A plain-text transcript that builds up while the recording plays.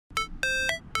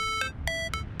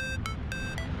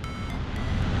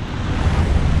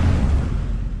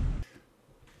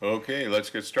Okay, let's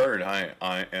get started. Hi,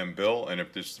 I am Bill, and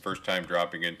if this is the first time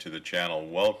dropping into the channel,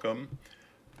 welcome.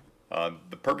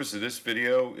 The purpose of this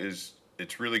video is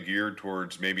it's really geared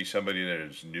towards maybe somebody that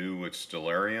is new with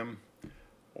Stellarium,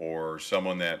 or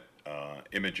someone that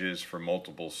images from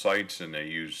multiple sites and they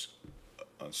use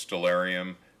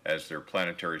Stellarium as their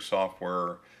planetary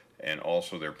software and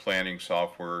also their planning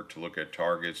software to look at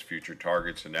targets, future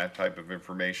targets, and that type of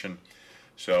information.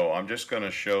 So I'm just going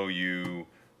to show you,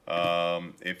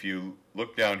 if you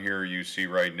look down here, you see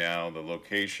right now the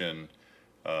location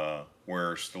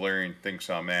where Stellarium thinks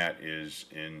I'm at is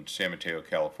in San Mateo,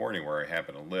 California, where I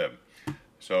happen to live.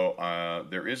 So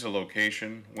there is a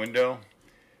location window,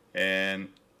 and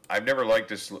I've never liked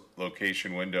this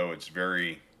location window. It's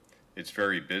very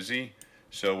busy.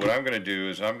 So what I'm going to do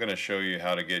is I'm going to show you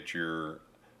how to get your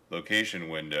location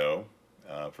window,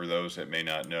 for those that may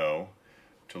not know,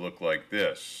 to look like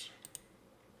this.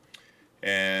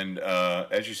 And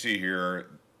as you see here,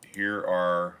 here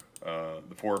are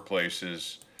the 4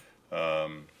 places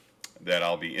that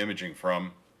I'll be imaging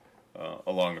from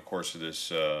along the course of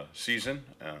this season.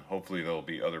 Hopefully there'll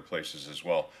be other places as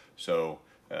well. So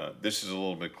this is a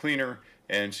little bit cleaner,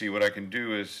 and see what I can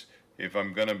do is, if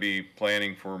I'm going to be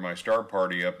planning for my star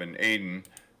party up in Aden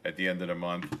at the end of the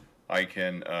month, I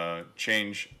can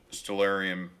change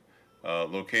Stellarium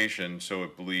location so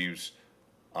it believes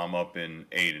I'm up in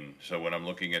Aden. So when I'm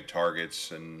looking at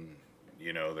targets and,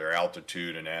 you know, their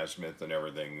altitude and azimuth and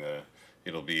everything,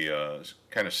 it'll be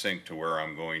kind of synced to where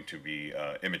I'm going to be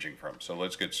imaging from. So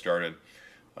let's get started.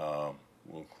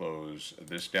 We'll close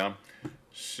this down.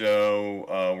 So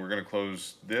we're going to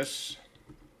close this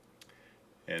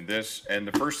and this, and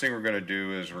the first thing we're going to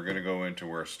do is we're going to go into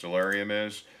where Stellarium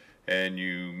is, and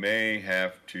you may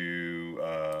have to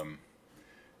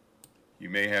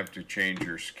change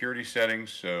your security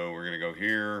settings. So we're going to go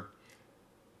here,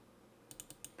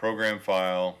 program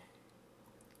file,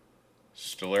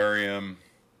 Stellarium.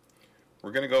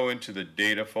 We're going to go into the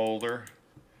data folder,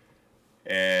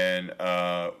 and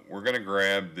we're going to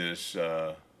grab this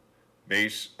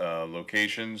base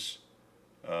locations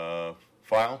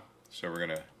file. So we're going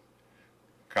to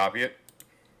copy it.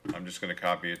 I'm just going to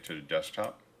copy it to the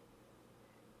desktop.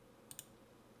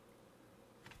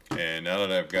 And now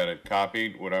that I've got it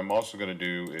copied, what I'm also going to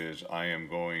do is I am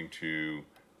going to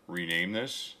rename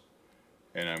this,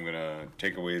 and I'm going to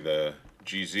take away the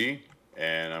GZ,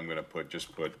 and I'm going to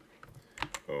just put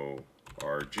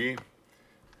ORG.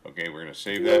 Okay, we're going to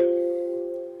save that.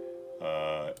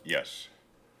 Yes.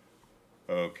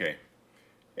 Okay.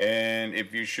 And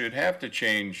if you should have to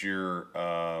change your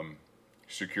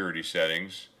security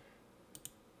settings,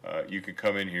 you could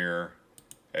come in here,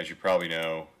 as you probably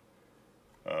know,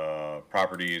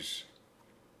 properties,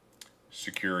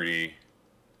 security.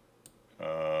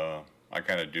 I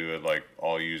kind of do it like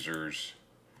all users,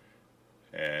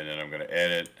 and then I'm going to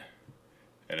edit,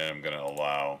 and then I'm going to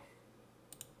allow.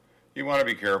 You want to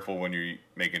be careful when you're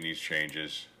making these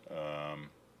changes.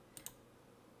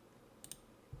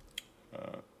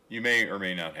 You may or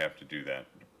may not have to do that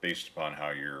based upon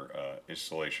how your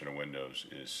installation of Windows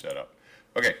is set up.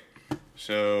 Okay,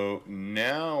 so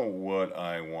now what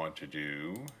I want to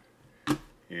do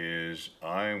is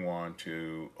I want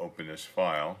to open this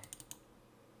file.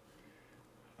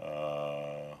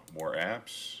 More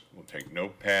apps. We'll take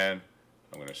Notepad.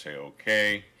 I'm going to say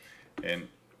OK. And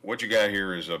what you got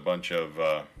here is a bunch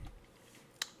of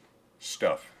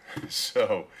stuff.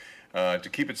 So to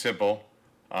keep it simple,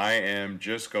 I am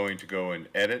just going to go and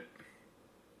edit.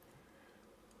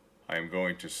 I'm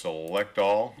going to select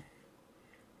all.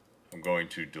 I'm going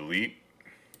to delete.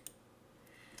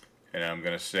 And I'm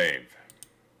going to save.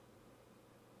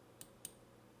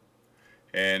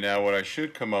 And now what I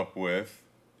should come up with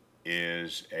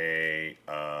is a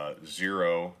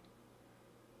 0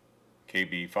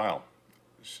 KB file.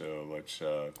 So let's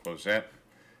close that.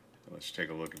 Let's take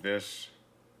a look at this.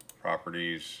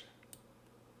 Properties.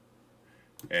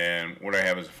 And what I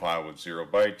have is a file with 0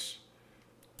 bytes.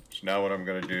 So now what I'm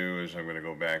going to do is I'm going to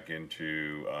go back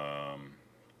into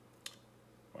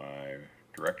my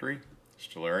directory,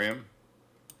 Stellarium,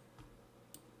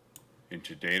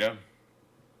 into data.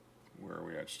 Where are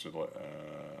we at?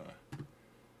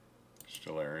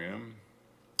 Stellarium,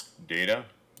 data.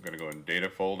 I'm going to go in data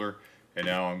folder, and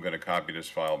now I'm going to copy this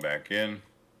file back in.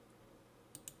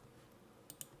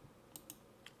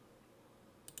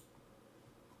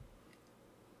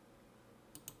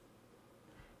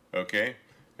 Okay,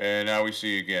 and now we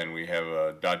see again we have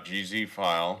a .gz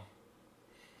file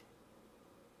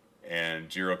and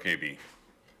 0 KB.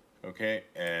 Okay,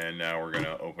 and now we're going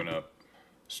to open up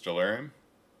Stellarium.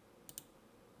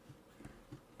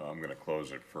 I'm going to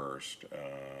close it first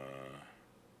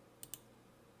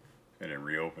and then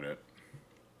reopen it.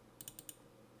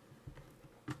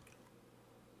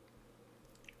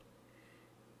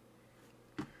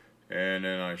 And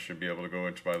then I should be able to go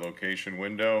into my location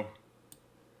window.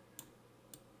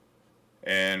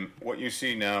 And what you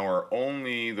see now are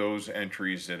only those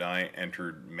entries that I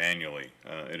entered manually.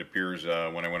 It appears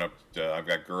when I went up, I've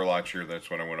got Gerlach here, that's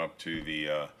when I went up to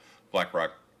the Black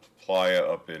Rock Playa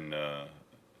up in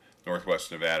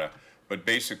northwest Nevada. But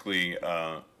basically,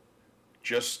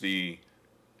 just the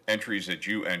entries that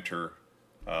you enter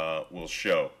will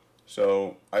show.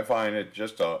 So I find it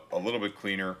just a little bit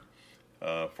cleaner.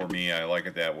 For me, I like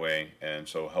it that way, and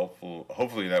so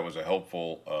hopefully that was a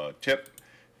helpful tip.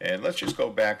 And let's just go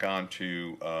back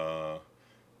onto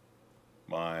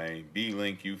my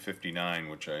B-Link U59,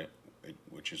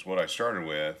 which is what I started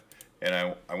with,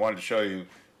 and I wanted to show you.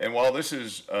 And while this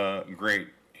is great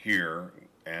here,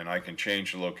 and I can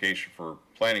change the location for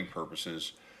planning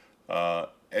purposes,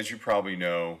 as you probably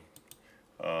know,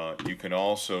 you can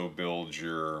also build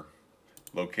your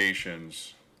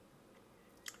locations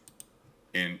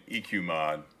in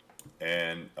EQMOD,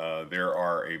 and there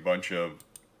are a bunch of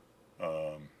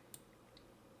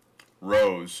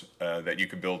rows that you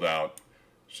can build out.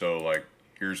 So like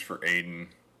here's for Aden,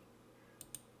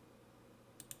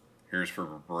 here's for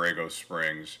Borrego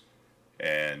Springs,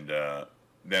 and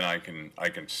then I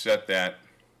can set that,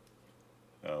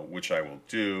 which I will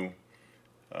do.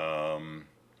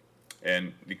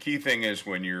 And the key thing is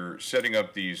when you're setting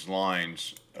up these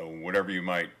lines, whatever you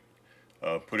might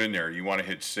put in there, you want to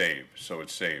hit save, so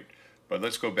it's saved. But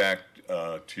let's go back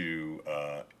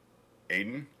to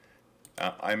Aden.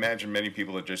 I imagine many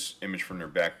people that just image from their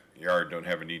backyard don't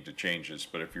have a need to change this,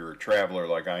 but if you're a traveler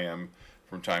like I am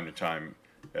from time to time,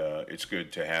 it's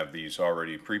good to have these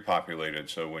already pre-populated,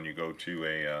 so when you go to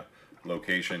a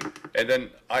location. And then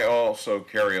I also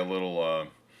carry a little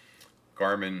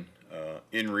Garmin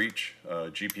InReach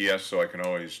GPS, so I can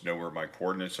always know where my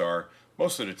coordinates are.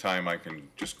 Most of the time I can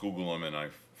just Google them and I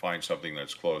find something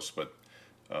that's close. But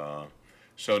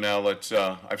so now let's,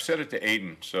 I've set it to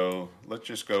Aden, so let's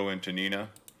just go into Nina,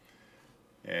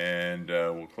 and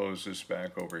we'll close this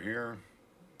back over here.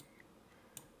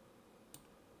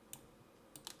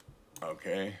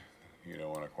 Okay, you don't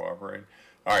want to cooperate.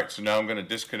 All right, so now I'm going to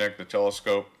disconnect the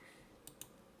telescope.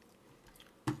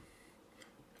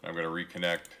 I'm going to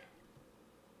reconnect.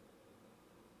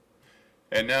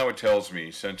 And now it tells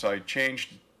me, since I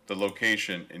changed the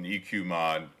location in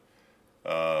EQMOD,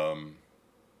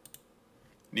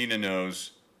 Nina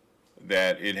knows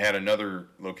that it had another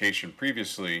location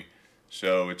previously,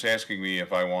 so it's asking me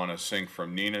if I want to sync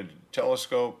from Nina to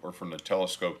telescope or from the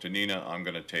telescope to Nina. I'm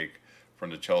going to take from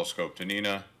the telescope to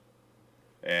Nina,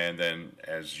 and then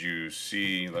as you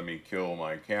see, let me kill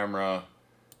my camera.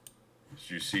 As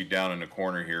you see down in the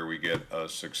corner here, we get a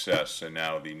success, and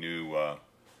now the new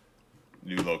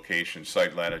location,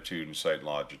 site latitude and site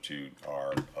longitude,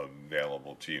 are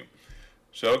available to you.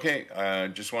 So okay, I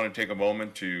just want to take a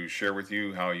moment to share with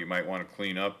you how you might want to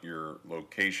clean up your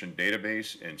location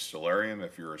database in Stellarium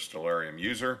if you're a Stellarium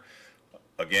user.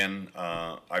 Again,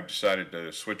 I've decided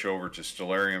to switch over to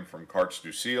Stellarium from Cartes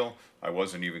du Ciel. I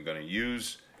wasn't even going to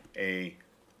use a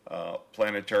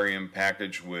planetarium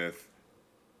package with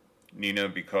Nina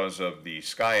because of the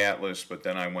Sky Atlas, but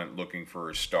then I went looking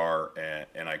for a star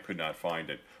and I could not find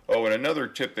it. Oh, and another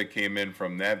tip that came in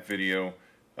from that video,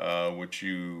 which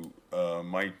you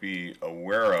might be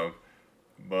aware of,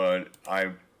 but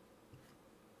I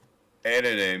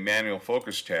added a manual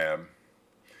focus tab,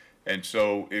 and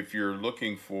so if you're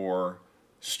looking for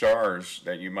stars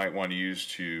that you might want to use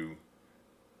to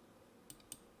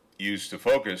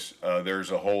focus,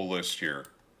 there's a whole list here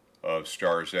of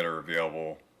stars that are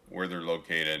available, where they're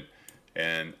located.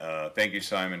 And thank you,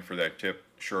 Simon, for that tip.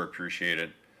 Sure appreciate it.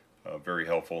 Very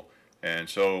helpful. And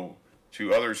so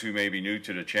to others who may be new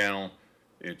to the channel,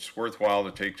 it's worthwhile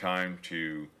to take time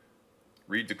to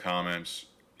read the comments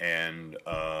and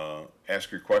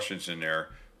ask your questions in there,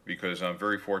 because I'm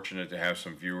very fortunate to have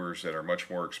some viewers that are much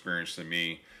more experienced than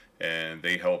me, and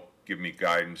they help give me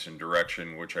guidance and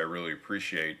direction, which I really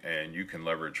appreciate, and you can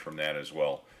leverage from that as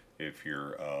well if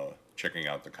you're checking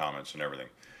out the comments and everything.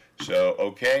 So,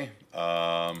 okay,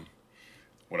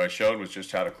 what I showed was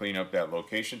just how to clean up that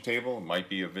location table. It might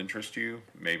be of interest to you,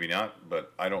 maybe not,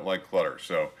 but I don't like clutter,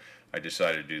 so I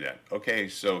decided to do that. Okay,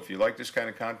 so if you like this kind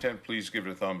of content, please give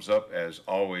it a thumbs up. As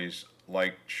always,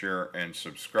 like, share, and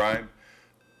subscribe.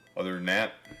 Other than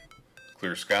that,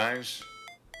 clear skies.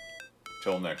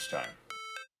 Till next time.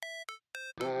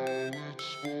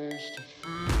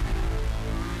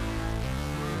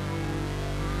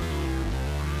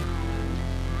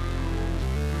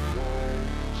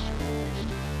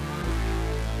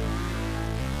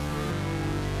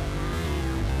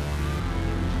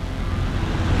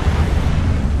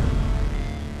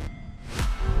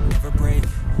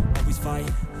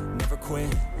 never quit,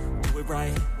 do it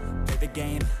right, play the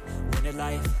game, win it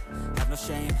life, have no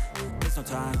shame, there's no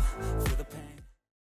time, feel the pain.